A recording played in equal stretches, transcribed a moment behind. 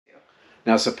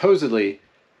Now, supposedly,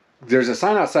 there's a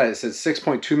sign outside that says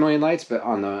 6.2 million lights, but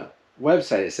on the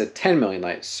website it said 10 million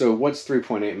lights. So what's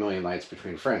 3.8 million lights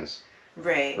between friends?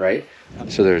 Right. Right?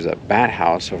 So there's a bat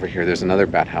house over here. There's another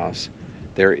bat house.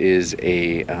 There is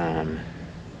a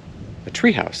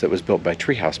treehouse that was built by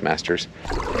treehouse masters.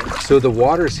 So the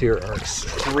waters here are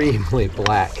extremely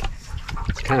black.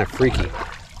 It's kind of freaky.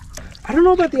 I don't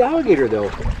know about the alligator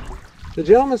though. The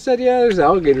gentleman said, yeah, there's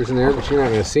alligators in there, but you're not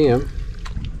going to see them.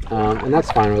 And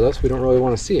that's fine with us. We don't really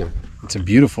want to see them. It's a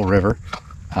beautiful river.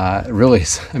 It really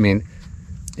is. I mean,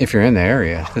 if you're in the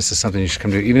area, this is something you should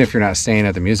come to. Even if you're not staying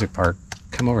at the music park,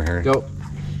 come over here. Go.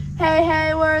 Hey,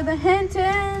 hey, we're the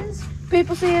Hintons.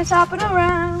 People see us hopping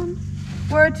around.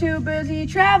 We're too busy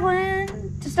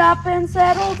traveling to stop and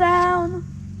settle down.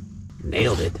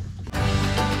 Nailed it.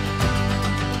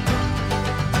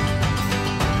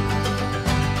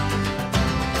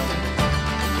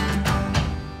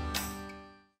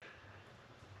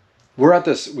 We're at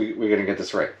this, we're going to get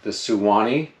this right. The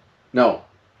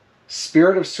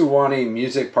Spirit of Suwannee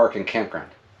Music Park and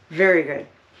Campground. Very good.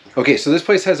 Okay, so this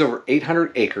place has over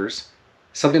 800 acres,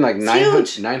 something like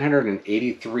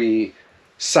 983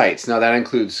 sites. Now that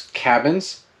includes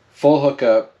cabins, full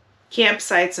hookup,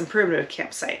 campsites and primitive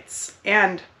campsites,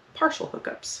 and partial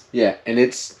hookups. Yeah, and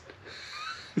it's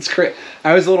great.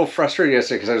 I was a little frustrated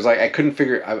yesterday because I was like, I couldn't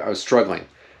figure, I was struggling.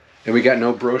 And we got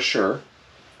no brochure.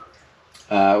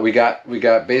 We got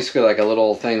basically like a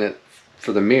little thing that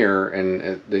for the mirror,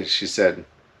 and she said,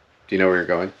 "Do you know where you're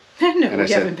going?" No, and we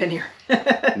haven't been here.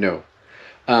 No,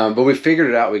 but we figured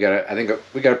it out. I think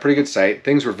we got a pretty good site.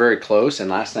 Things were very close, and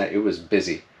last night it was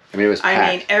busy. I mean, it was packed.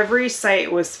 I mean, every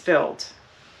site was filled,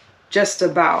 just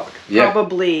about. Yeah.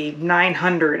 Probably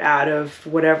 900 out of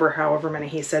however many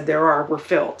he said there were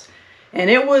filled, and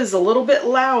it was a little bit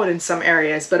loud in some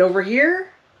areas, but over here.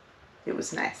 It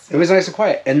was nice. It was nice and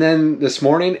quiet. And then this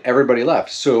morning, everybody left.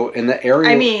 So in the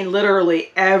area... I mean,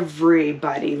 literally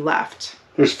everybody left.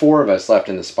 There's 4 of us left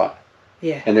in the spot.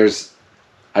 Yeah. And there's,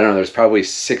 I don't know, there's probably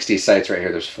 60 sites right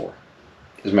here. There's 4.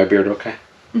 Is my beard okay?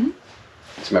 Mm-hmm.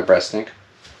 Does my breath stink?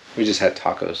 We just had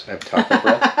tacos. I have taco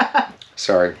breath.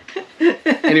 Sorry.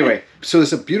 Anyway, so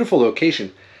it's a beautiful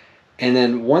location. And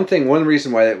then one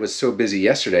reason why it was so busy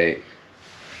yesterday,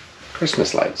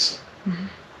 Christmas lights. Mm-hmm.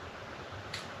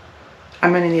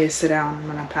 I'm going to need to sit down. I'm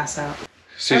going to pass out.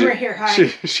 I'm right here. Hi.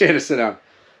 She had to sit down.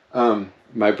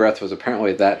 My breath was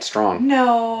apparently that strong.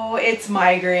 No, it's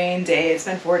migraine day. It's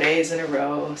been 4 days in a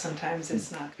row. Sometimes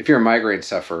it's not. If you're a migraine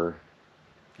sufferer,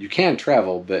 you can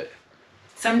travel, but...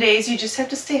 Some days you just have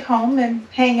to stay home and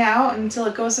hang out until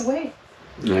it goes away.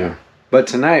 Yeah. But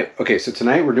tonight, okay, so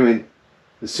tonight we're doing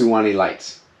the Suwannee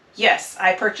Lights. Yes,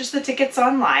 I purchased the tickets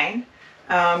online.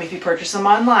 If you purchase them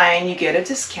online, you get a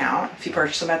discount. If you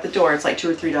purchase them at the door, it's like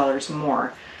 $2 or $3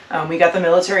 more. We got the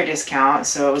military discount,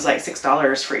 so it was like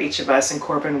 $6 for each of us, and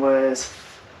Corbin was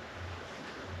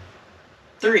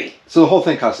 $3. So the whole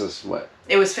thing cost us what?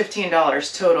 It was $15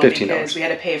 total because we had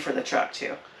to pay for the truck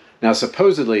too. Now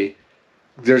supposedly,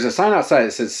 there's a sign outside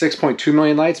that says 6.2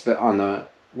 million lights, but on the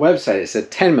website it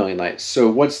said 10 million lights.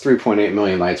 So what's 3.8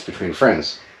 million lights between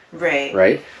friends? Right.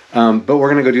 Right? But we're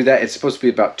going to go do that. It's supposed to be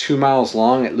about 2 miles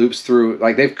long. It loops through,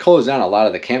 like they've closed down a lot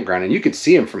of the campground, and you could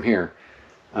see them from here.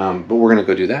 But we're going to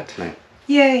go do that tonight.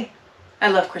 Yay. I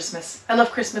love Christmas. I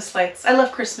love Christmas lights. I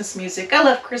love Christmas music. I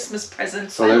love Christmas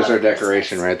presents. So there's our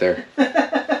decoration right there.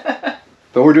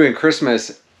 But we're doing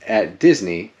Christmas at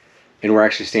Disney, and we're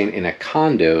actually staying in a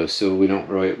condo, so we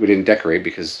didn't decorate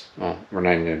because, well, we're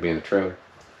not even going to be in the trailer.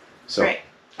 So, right.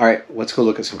 All right, let's go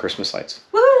look at some Christmas lights.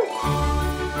 Woo!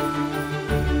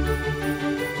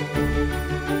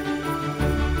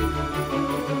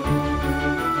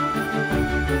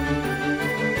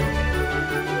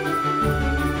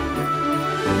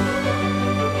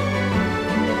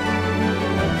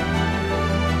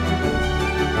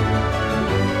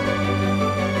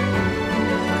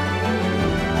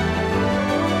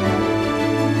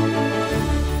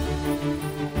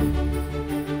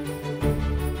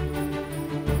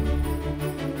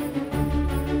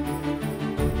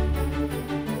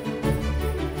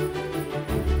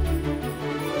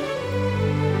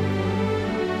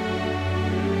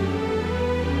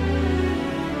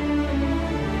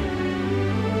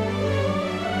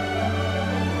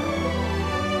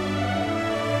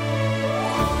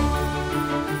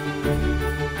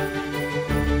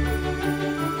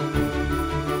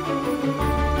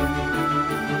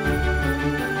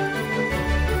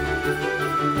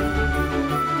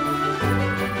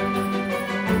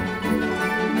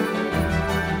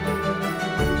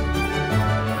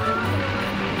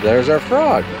 There's our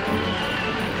frog.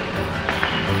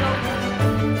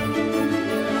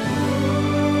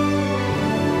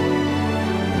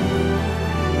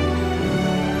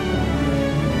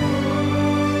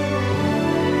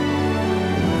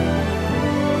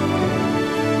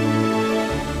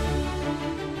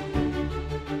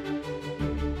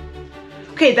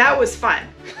 Okay, that was fun.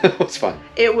 It was fun.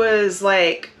 It was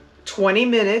like 20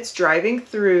 minutes driving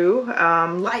through,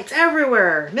 lights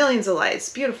everywhere, millions of lights,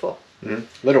 beautiful.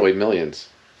 Literally millions.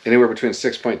 Anywhere between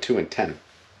 6.2 and 10.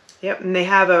 Yep, and they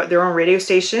have their own radio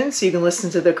station, so you can listen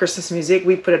to the Christmas music.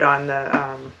 We put it on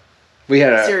the we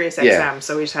had Sirius XM,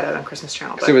 so we just had it on Christmas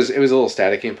channel. So it was a little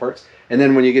staticky in parts. And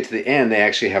then when you get to the end, they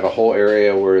actually have a whole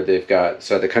area where they've got,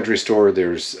 so at the country store,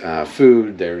 there's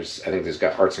food, I think there's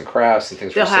got arts and crafts and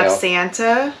things for sale. They'll have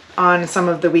Santa on some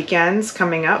of the weekends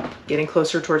coming up, getting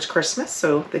closer towards Christmas,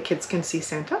 so the kids can see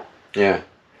Santa. Yeah.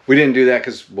 We didn't do that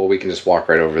because, well, we can just walk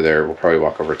right over there. We'll probably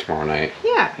walk over tomorrow night.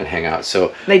 Yeah. And hang out.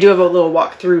 So they do have a little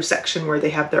walk-through section where they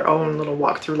have their own little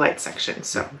walk-through light section,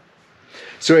 so.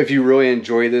 So if you really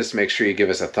enjoy this, make sure you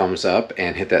give us a thumbs up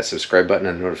and hit that subscribe button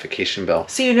and notification bell.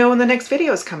 So you know when the next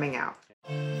video is coming out.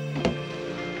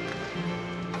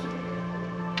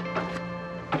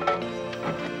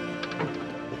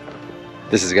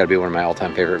 This has got to be one of my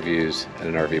all-time favorite views at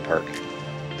an RV park.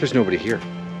 There's nobody here.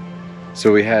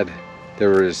 So there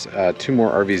was 2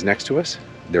 more RVs next to us.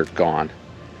 They're gone.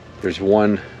 There's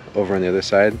one over on the other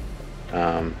side,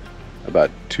 about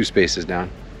 2 spaces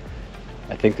down.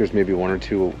 I think there's maybe 1 or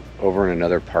 2 over in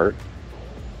another part,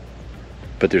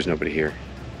 but there's nobody here,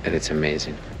 and it's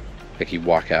amazing. Like, you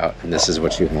walk out and this is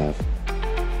what you have.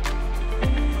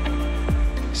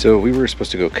 So we were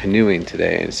supposed to go canoeing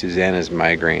today, and Susanna's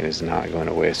migraine is not going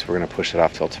away, so we're gonna push it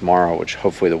off till tomorrow, which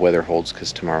hopefully the weather holds,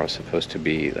 because tomorrow is supposed to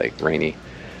be like rainy.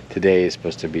 Today is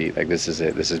supposed to be like, this is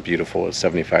it. This is beautiful. It's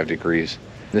 75 degrees.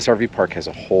 This RV park has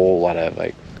a whole lot of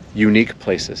like unique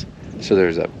places. So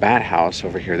there's a bat house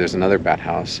over here. There's another bat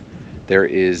house. There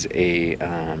is a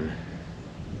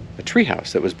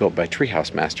treehouse that was built by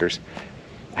treehouse masters.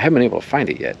 I haven't been able to find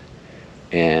it yet.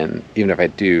 And even if I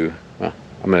do, well,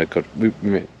 I'm gonna go,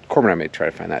 Corbin and I may try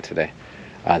to find that today.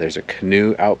 There's a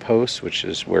canoe outpost, which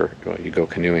is where you go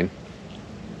canoeing.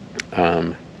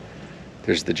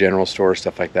 There's the general store,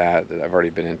 stuff like that I've already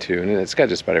been into, and it's got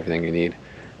just about everything you need.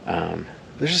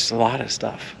 There's just a lot of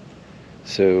stuff.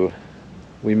 So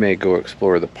we may go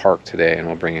explore the park today, and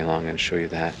we'll bring you along and show you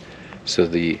that. So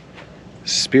the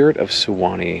Spirit of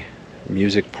Suwannee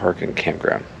Music Park and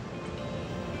Campground.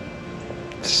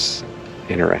 It's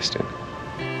interesting.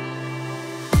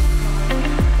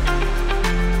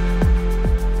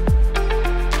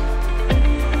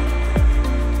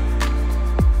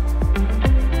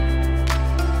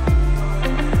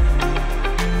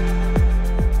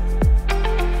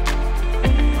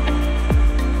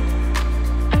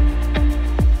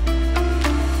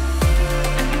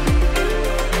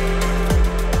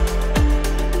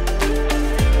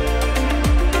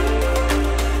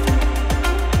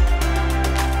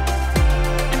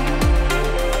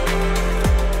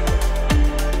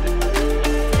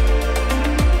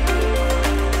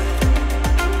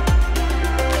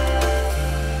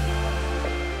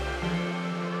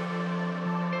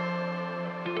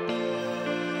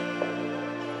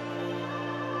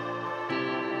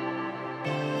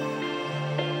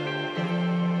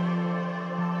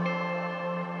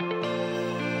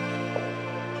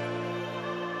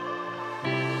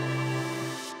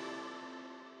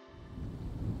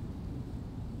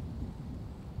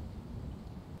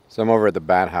 So I'm over at the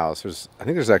bat house. I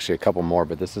think there's actually a couple more,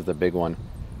 but this is the big one.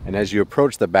 And as you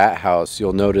approach the bat house,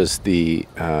 you'll notice the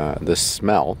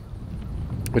smell,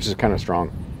 which is kind of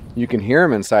strong. You can hear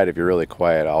them inside if you're really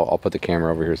quiet. I'll put the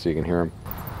camera over here so you can hear them.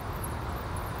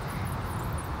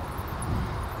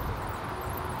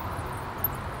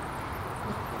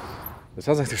 It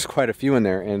sounds like there's quite a few in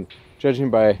there, and judging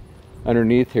by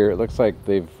underneath here, it looks like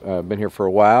they've been here for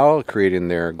a while, creating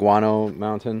their guano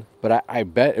mountain. But I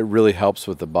bet it really helps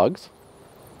with the bugs,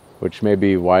 which may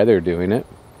be why they're doing it.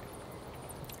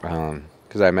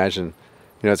 Because I imagine,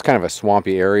 it's kind of a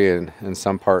swampy area in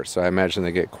some parts, so I imagine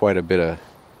they get quite a bit of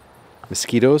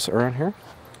mosquitoes around here.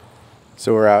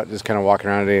 So we're out just kind of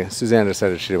walking around today. Suzanne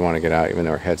decided she didn't want to get out even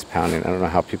though her head's pounding. I don't know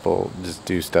how people just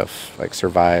do stuff like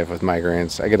survive with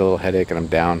migraines. I get a little headache and I'm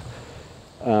down.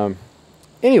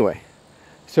 Anyway,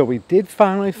 so we did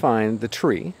finally find the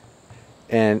tree,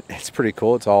 and it's pretty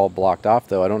cool. It's all blocked off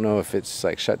though. I don't know if it's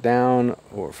like shut down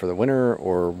or for the winter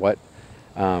or what.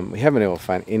 We haven't been able to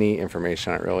find any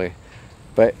information on it really,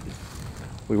 but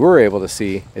we were able to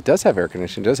see it does have air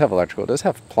conditioning, does have electrical, it does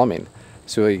have plumbing,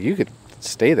 so you could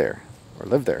stay there or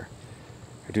live there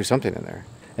or do something in there.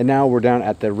 And now we're down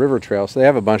at the river trail, so they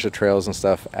have a bunch of trails and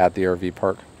stuff at the RV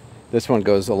park. This one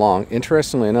goes along,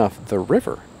 interestingly enough, the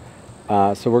river.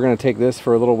 So we're going to take this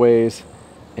for a little ways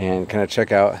and kind of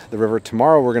check out the river.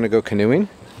 Tomorrow we're going to go canoeing,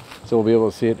 so we'll be able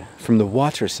to see it from the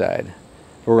water side.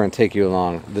 We're going to take you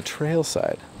along the trail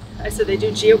side. I said they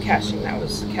do geocaching. That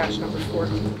was cache number 4.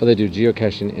 Oh, they do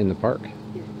geocaching in the park.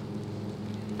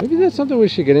 Maybe that's something we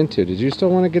should get into. Did you still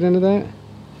want to get into that?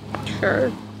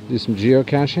 Sure. Do some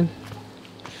geocaching?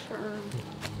 Sure.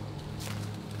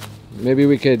 Maybe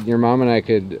we could, your mom and I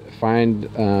could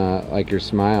find like your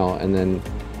smile, and then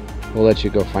we'll let you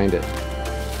go find it.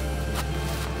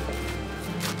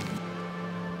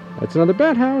 That's another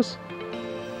bat house.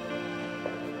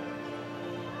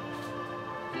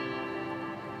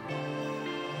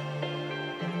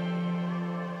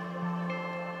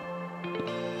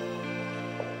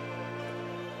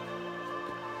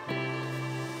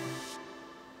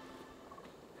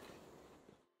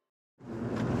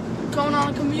 Going on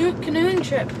a canoeing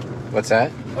trip. What's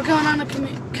that? We're going on a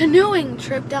canoeing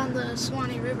trip down the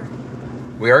Suwannee River.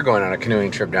 We are going on a canoeing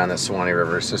trip down the Suwannee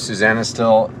River. So Susanna's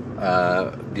still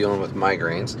dealing with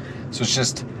migraines. So it's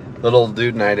just little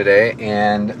dude and I today.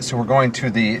 And so we're going to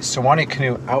the Suwannee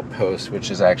Canoe Outpost,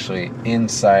 which is actually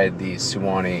inside the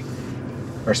Suwannee,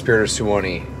 or Spirit of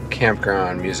Suwannee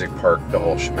Campground, Music Park, the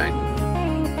whole shebang.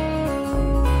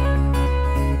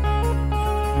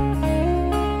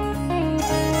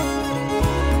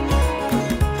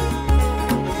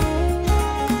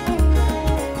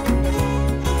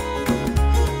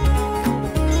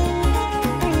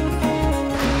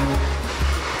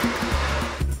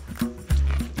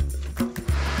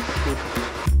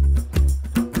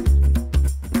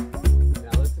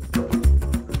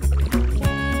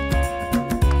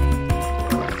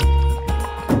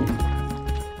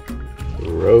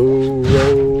 Row,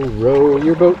 row, row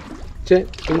your boat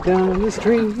gently down the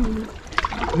stream.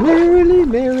 Merrily,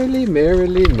 merrily,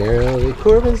 merrily, merrily.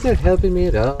 Corbin's not helping me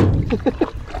at all.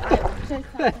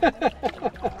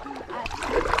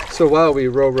 So while we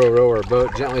row our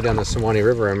boat gently down the Suwannee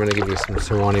River, I'm going to give you some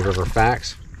Suwannee River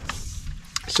facts.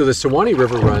 So the Suwannee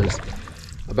River runs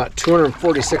about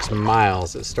 246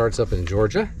 miles. It starts up in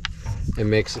Georgia and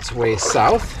makes its way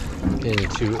south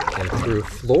into and through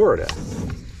Florida.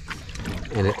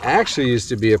 And it actually used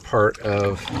to be a part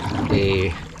of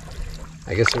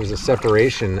I guess it was a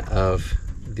separation of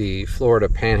the Florida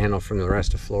Panhandle from the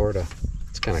rest of Florida.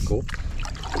 It's kind of cool.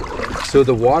 So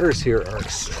the waters here are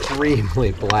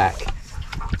extremely black.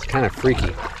 It's kind of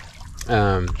freaky.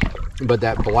 But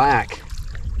that black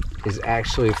is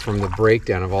actually from the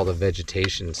breakdown of all the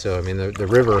vegetation. So, I mean, the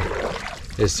river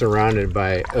is surrounded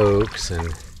by oaks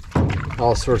and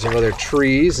all sorts of other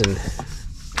trees and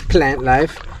plant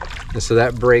life. And so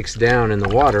that breaks down in the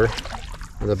water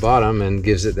at the bottom and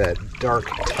gives it that dark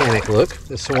tannic look.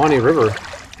 The Suwannee River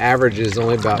averages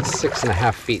only about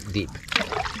 6.5 feet deep,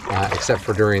 except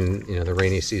for during the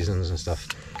rainy seasons and stuff.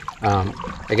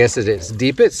 I guess at its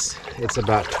deepest, it's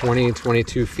about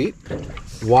 22 feet.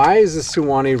 Why is the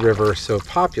Suwannee River so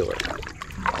popular?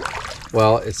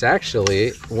 Well, it's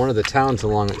actually one of the towns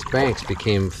along its banks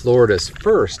became Florida's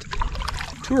first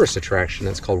tourist attraction.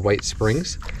 It's called White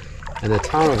Springs. And the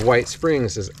town of White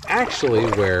Springs is actually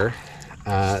where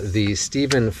the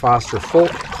Stephen Foster Folk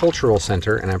Cultural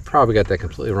Center, and I probably got that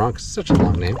completely wrong because it's such a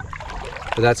long name,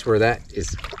 but that's where that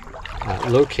is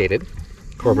located.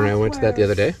 Corbin and I went to that the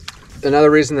other day.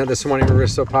 Another reason that the Suwannee River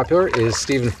is so popular is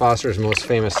Stephen Foster's most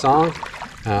famous song.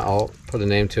 I'll put a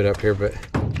name to it up here, but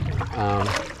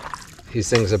he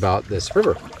sings about this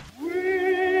river.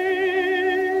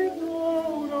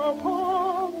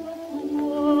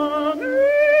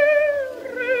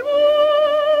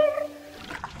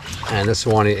 And the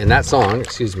Suwannee, and that song,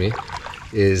 excuse me,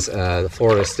 is the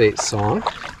Florida State song,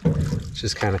 which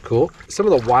is kind of cool. Some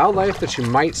of the wildlife that you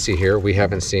might see here, we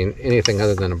haven't seen anything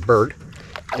other than a bird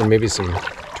and maybe some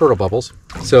turtle bubbles.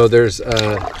 So there's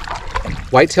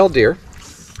white-tailed deer,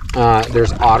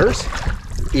 there's otters,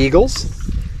 eagles,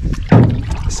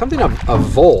 something of a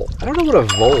vole. I don't know what a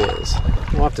vole is.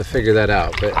 We'll have to figure that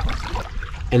out.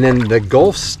 And then the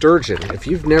Gulf sturgeon. If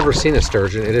you've never seen a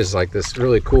sturgeon, it is like this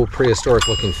really cool prehistoric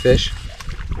looking fish.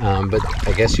 But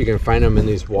I guess you can find them in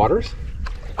these waters.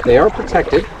 They are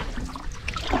protected.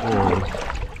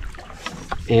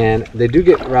 And they do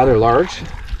get rather large.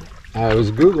 I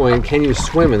was Googling, can you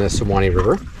swim in the Suwannee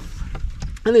River?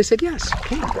 And they said, yes,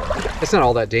 you can. It's not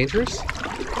all that dangerous.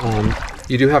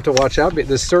 You do have to watch out.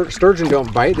 The sturgeon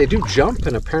don't bite. They do jump,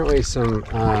 and apparently some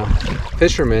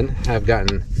fishermen have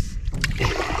gotten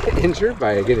injured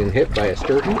by getting hit by a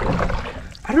sturgeon.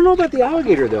 I don't know about the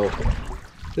alligator though.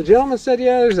 The gentleman said,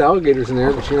 yeah, there's alligators in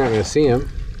there, but you're not going to see them.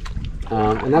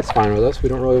 And that's fine with us. We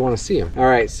don't really want to see them. All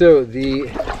right, so the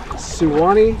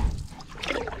Suwannee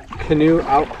Canoe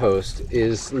Outpost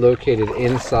is located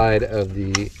inside of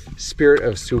the Spirit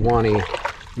of Suwannee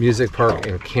Music Park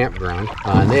and Campground.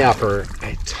 And they offer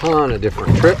a ton of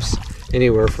different trips.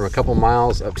 anywhere from a couple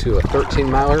miles up to a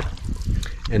 13-miler.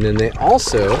 And then they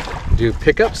also do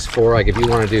pickups for, like, if you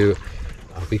want to do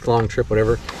a week-long trip,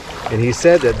 whatever. And he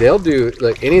said that they'll do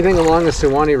like anything along the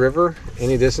Suwannee River,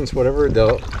 any distance, whatever,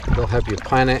 they'll help you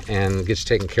plan it and get you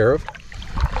taken care of.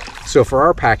 So for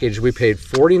our package, we paid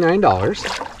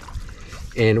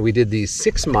 $49, and we did the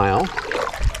 6-mile,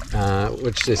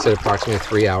 which they said approximately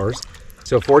 3 hours.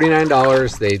 So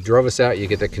 $49, they drove us out. You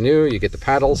get the canoe, you get the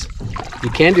paddles. You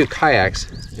can do kayaks,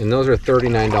 and those are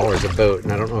 $39 a boat.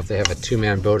 And I don't know if they have a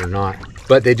 2-man boat or not.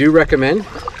 But they do recommend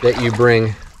that you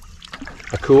bring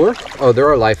a cooler. Oh, there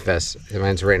are life vests.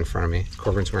 Mine's right in front of me.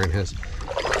 Corbin's wearing his.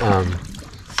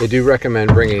 They do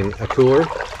recommend bringing a cooler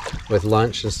with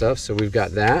lunch and stuff, so we've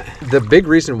got that. The big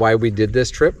reason why we did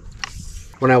this trip,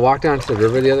 when I walked down to the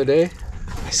river the other day,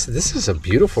 I said, this is a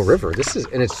beautiful river.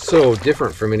 And it's so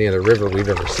different from any other river we've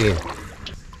ever seen.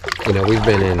 You know, we've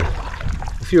been in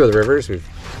a few other rivers.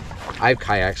 I've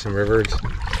kayaked some rivers.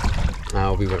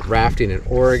 We went rafting in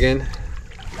Oregon.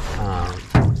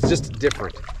 It's just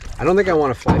different. I don't think I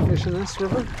want to fly fish in this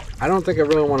river. I don't think I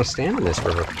really want to stand in this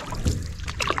river.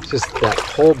 It's just that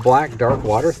whole black, dark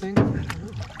water thing. I don't know.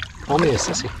 Call me a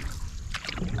sissy.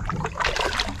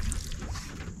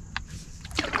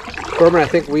 Corbin, I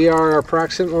think we are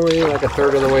approximately like a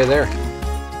third of the way there.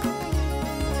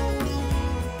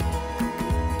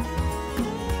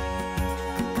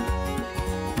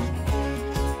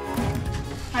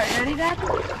 Alright, ready, Dad?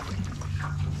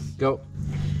 Go.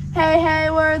 Hey, hey,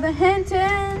 we're the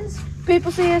Hintons.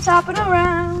 People see us hopping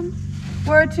around.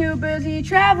 We're too busy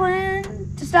traveling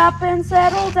to stop and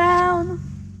settle down.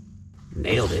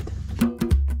 Nailed it.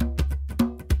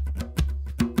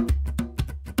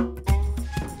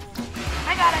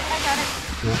 I got it.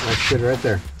 No, that's good right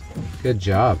there. Good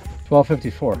job.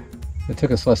 12:54. It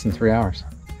took us less than 3 hours.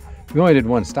 We only did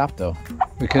one stop though.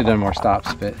 We could have done more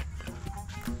stops, but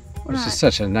it's just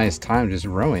such a nice time just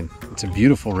rowing. It's a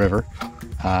beautiful river.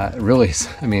 It really is.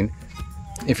 I mean,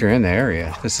 if you're in the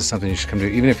area, this is something you should come to.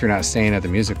 Even if you're not staying at the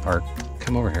music park,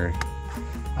 come over here.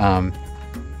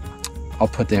 I'll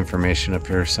put the information up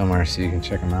here somewhere so you can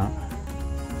check them out.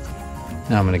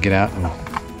 Now I'm gonna get out and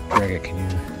drag a canoe.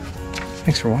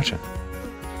 Thanks for watching.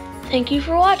 Thank you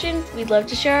for watching. We'd love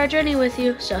to share our journey with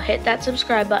you, so hit that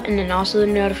subscribe button and also the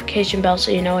notification bell so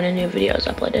you know when a new video is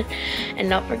uploaded. And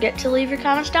don't forget to leave your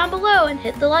comments down below and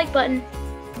hit the like button.